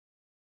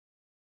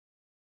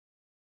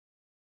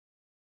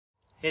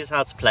Here's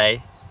how to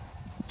play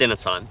dinner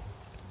time.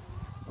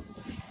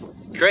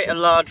 Create a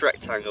large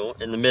rectangle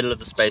in the middle of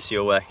the space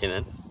you're working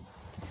in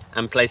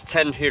and place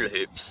 10 hula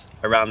hoops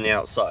around the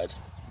outside.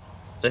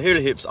 The hula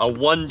hoops are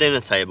one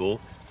dinner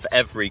table for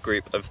every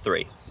group of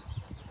 3.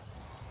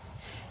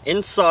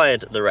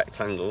 Inside the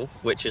rectangle,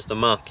 which is the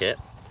market,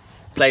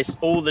 place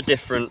all the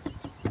different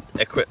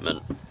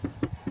equipment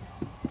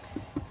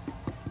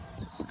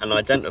and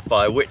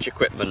identify which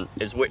equipment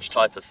is which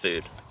type of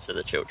food to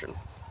the children.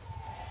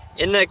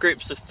 In their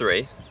groups of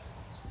 3,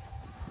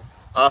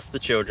 ask the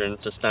children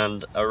to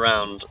stand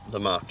around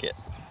the market.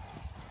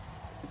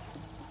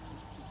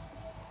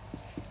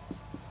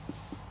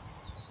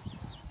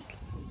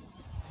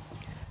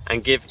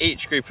 And give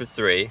each group of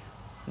 3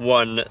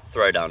 one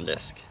throwdown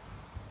disc.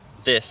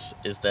 This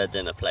is their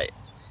dinner plate.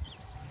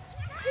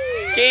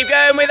 Keep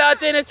going with our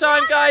dinner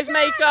time, guys.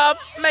 Make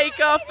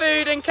our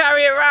food and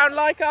carry it around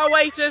like our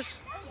waiters.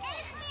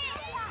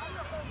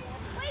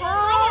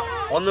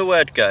 On the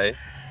word go,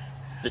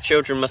 the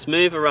children must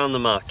move around the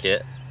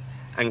market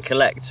and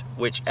collect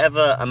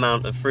whichever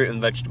amount of fruit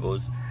and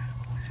vegetables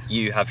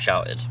you have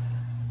shouted.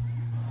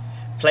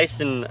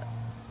 Placing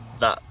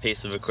that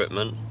piece of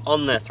equipment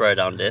on their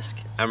throwdown disc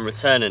and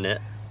returning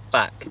it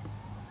back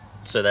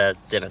to their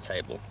dinner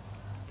table.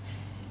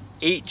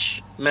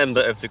 Each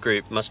member of the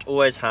group must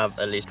always have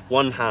at least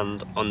one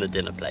hand on the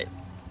dinner plate.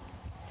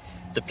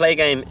 The play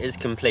game is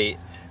complete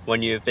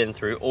when you have been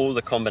through all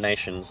the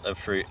combinations of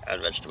fruit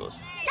and vegetables.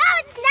 No,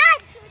 it's not!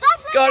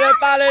 Gotta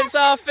balance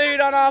our food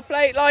on our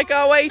plate like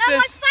our waiters. No,